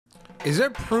Is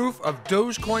there proof of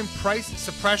Dogecoin price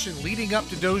suppression leading up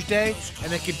to Doge Day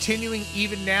and then continuing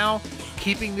even now,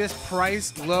 keeping this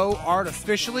price low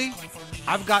artificially?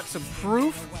 I've got some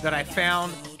proof that I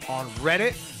found on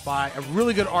Reddit by a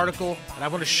really good article that I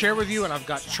want to share with you, and I've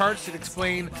got charts that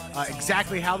explain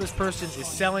exactly how this person is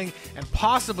selling and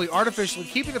possibly artificially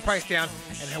keeping the price down,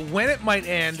 and when it might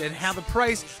end and how the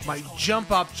price might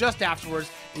jump up just afterwards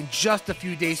in just a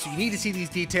few days. So you need to see these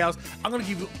details. I'm going to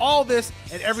give you all this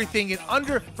and everything in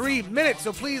under 3 minutes.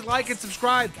 So please like and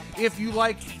subscribe if you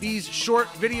like these short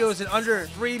videos in under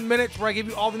 3 minutes, where I give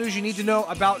you all the news you need to know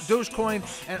about Dogecoin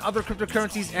and other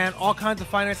cryptocurrencies and all kinds of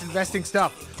finance investing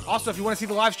stuff. Also, if you want to see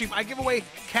the live stream, I give away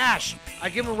cash.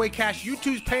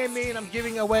 YouTube's paying me, and I'm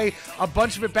giving away a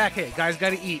bunch of it back. Hey, guys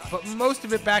got to eat, but most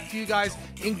of it back to you guys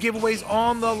in giveaways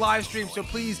on the live stream. So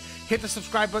please hit the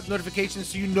subscribe button, notifications,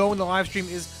 so you know when the live stream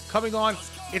is coming on.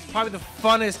 It's probably the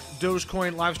funnest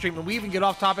Dogecoin live stream, and we even get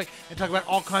off topic and talk about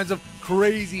all kinds of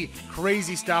crazy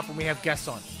stuff when we have guests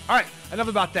on. All right, enough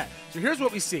about that. So here's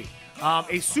what we see.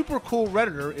 A super cool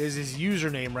Redditor is his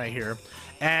username right here,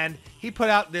 and he put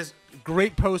out this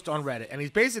great post on Reddit, and he's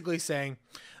basically saying,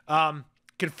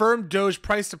 confirmed Doge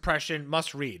price suppression,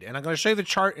 must read. And I'm going to show you the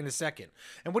chart in a second.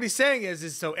 And what he's saying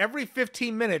is so every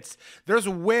 15 minutes, there's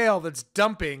a whale that's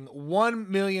dumping $1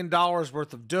 million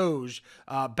worth of Doge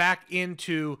back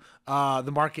into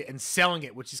the market and selling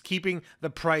it, which is keeping the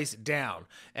price down.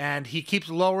 And he keeps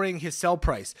lowering his sell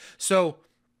price. So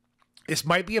this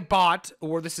might be a bot,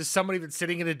 or this is somebody that's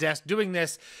sitting at a desk doing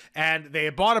this, and they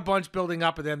bought a bunch building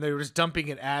up, and then they were just dumping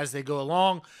it as they go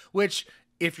along, which,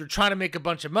 if you're trying to make a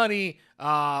bunch of money,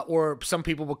 or some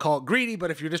people would call it greedy,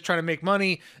 but if you're just trying to make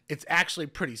money, it's actually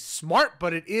pretty smart,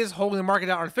 but it is holding the market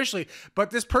out artificially. But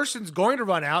this person's going to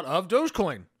run out of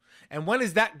Dogecoin. And when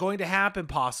is that going to happen,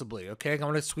 possibly? Okay, I'm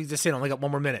going to squeeze this in. I only got 1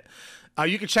 more minute.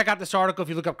 You can check out this article if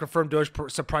you look up confirmed Doge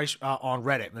price on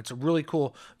Reddit. And it's a really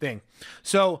cool thing.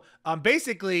 So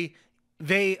basically,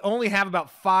 they only have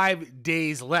about 5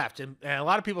 days left. And a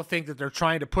lot of people think that they're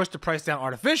trying to push the price down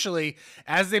artificially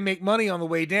as they make money on the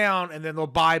way down, and then they'll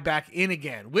buy back in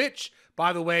again, which,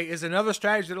 by the way, is another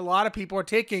strategy that a lot of people are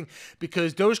taking,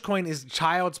 because Dogecoin is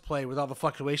child's play with all the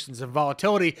fluctuations and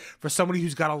volatility for somebody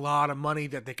who's got a lot of money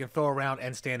that they can throw around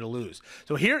and stand to lose.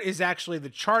 So here is actually the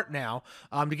chart now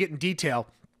to get in detail.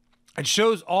 It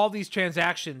shows all these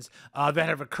transactions that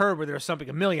have occurred where there's something,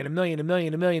 a million, 2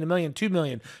 million, 2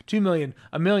 million,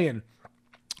 a million.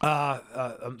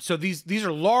 So these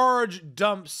are large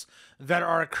dumps that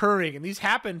are occurring, and these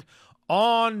happened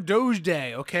on Doge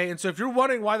Day, okay? And so if you're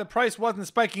wondering why the price wasn't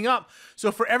spiking up, so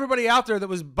for everybody out there that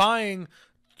was buying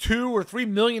 $2 or $3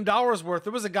 million worth,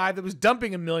 there was a guy that was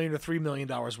dumping $1 million or $3 million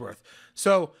worth.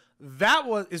 So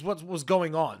that is what was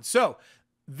going on. So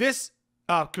this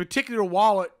particular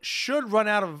wallet should run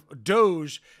out of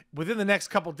Doge within the next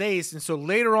couple days, and so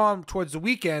later on towards the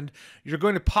weekend, you're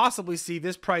going to possibly see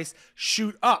this price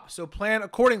shoot up. So plan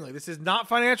accordingly. This is not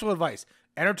financial advice.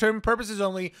 Entertainment purposes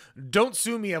only. Don't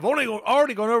sue me. I've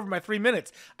already gone over my 3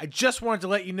 minutes. I just wanted to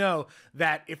let you know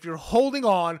that if you're holding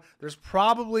on, there's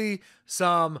probably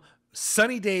some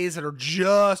sunny days that are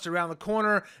just around the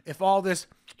corner if all this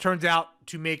turns out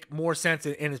to make more sense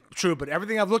and is true. But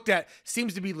everything I've looked at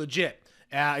seems to be legit.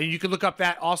 You can look up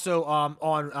that also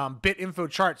on BitInfo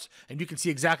charts, and you can see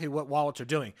exactly what wallets are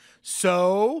doing.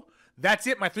 So that's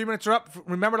it. My 3 minutes are up.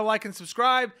 Remember to like and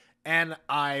subscribe, and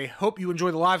I hope you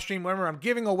enjoy the live stream. Remember, I'm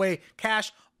giving away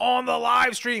cash on the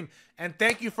live stream. And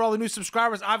thank you for all the new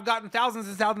subscribers. I've gotten thousands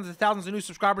and thousands and thousands of new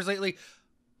subscribers lately.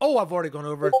 Oh, I've already gone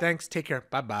over it. Thanks. Take care.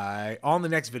 Bye-bye. On the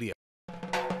next video.